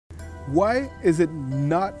Why is it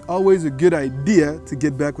not always a good idea to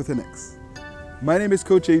get back with an ex? My name is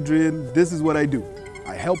Coach Adrian. This is what I do.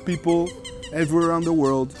 I help people everywhere around the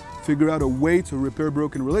world figure out a way to repair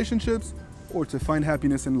broken relationships or to find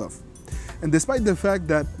happiness in love. And despite the fact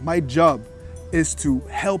that my job is to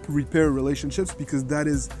help repair relationships, because that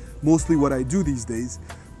is mostly what I do these days,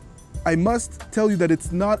 I must tell you that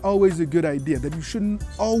it's not always a good idea, that you shouldn't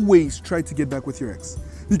always try to get back with your ex,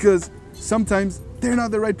 because sometimes they're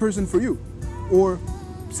not the right person for you, or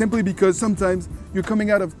simply because sometimes you're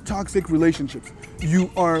coming out of toxic relationships.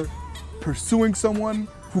 You are pursuing someone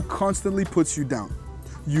who constantly puts you down.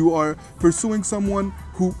 You are pursuing someone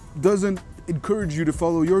who doesn't encourage you to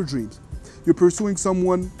follow your dreams. You're pursuing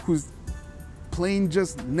someone who's plain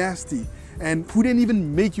just nasty and who didn't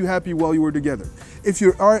even make you happy while you were together. If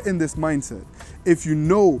you are in this mindset, if you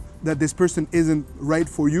know that this person isn't right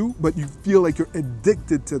for you, but you feel like you're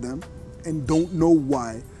addicted to them and don't know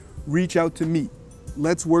why, reach out to me.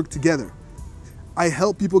 Let's work together. I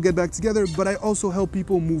help people get back together, but I also help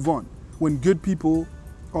people move on. When good people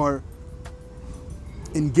are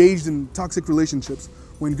engaged in toxic relationships,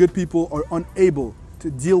 when good people are unable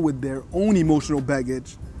to deal with their own emotional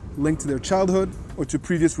baggage linked to their childhood or to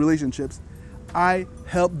previous relationships, I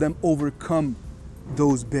help them overcome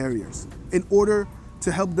those barriers in order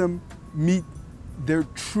to help them meet their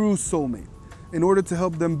true soulmate, in order to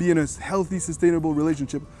help them be in a healthy, sustainable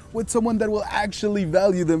relationship with someone that will actually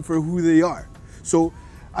value them for who they are. So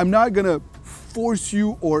I'm not gonna force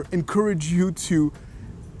you or encourage you to,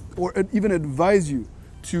 or even advise you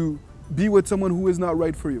to be with someone who is not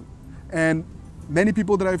right for you. And many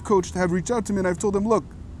people that I've coached have reached out to me and I've told them, look,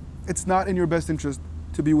 it's not in your best interest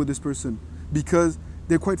to be with this person because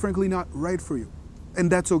they're quite frankly not right for you. And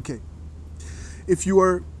that's okay. If you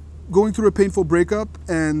are going through a painful breakup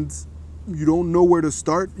and you don't know where to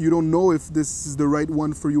start, you don't know if this is the right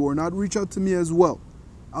one for you or not, reach out to me as well.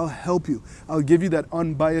 I'll help you. I'll give you that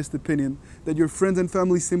unbiased opinion that your friends and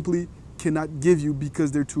family simply cannot give you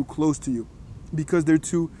because they're too close to you, because they're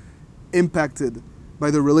too impacted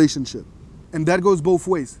by the relationship. And that goes both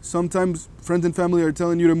ways. Sometimes friends and family are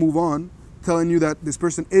telling you to move on, telling you that this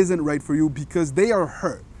person isn't right for you because they are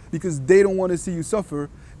hurt, because they don't want to see you suffer,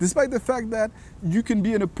 despite the fact that you can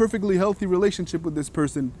be in a perfectly healthy relationship with this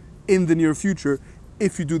person in the near future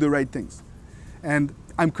if you do the right things. And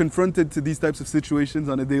I'm confronted to these types of situations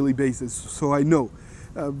on a daily basis, so I know.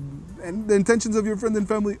 And the intentions of your friends and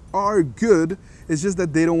family are good, it's just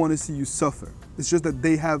that they don't want to see you suffer. It's just that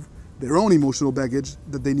they have their own emotional baggage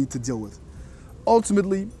that they need to deal with.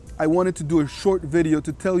 Ultimately, I wanted to do a short video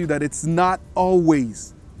to tell you that it's not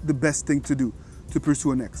always the best thing to do to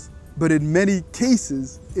pursue an ex. But in many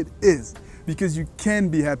cases, it is, because you can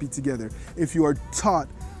be happy together if you are taught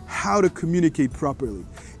how to communicate properly,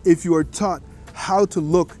 if you are taught how to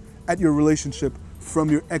look at your relationship from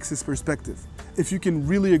your ex's perspective, if you can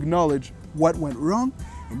really acknowledge what went wrong,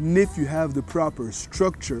 and if you have the proper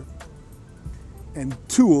structure and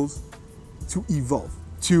tools to evolve,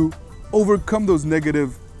 to overcome those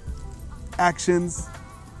negative actions,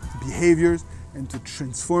 behaviors, and to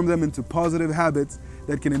transform them into positive habits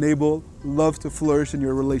that can enable love to flourish in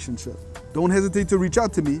your relationship. Don't hesitate to reach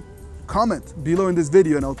out to me. Comment below in this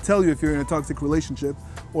video and I'll tell you if you're in a toxic relationship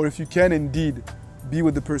or if you can indeed be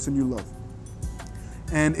with the person you love.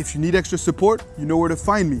 And if you need extra support, you know where to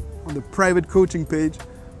find me on the private coaching page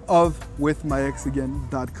of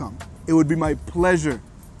withmyexagain.com. It would be my pleasure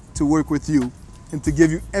to work with you and to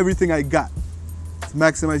give you everything I got to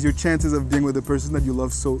maximize your chances of being with the person that you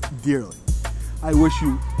love so dearly. I wish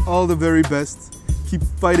you all the very best. Keep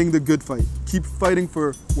fighting the good fight. Keep fighting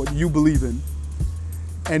for what you believe in,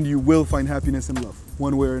 and you will find happiness and love,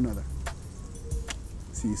 one way or another.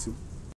 See you soon.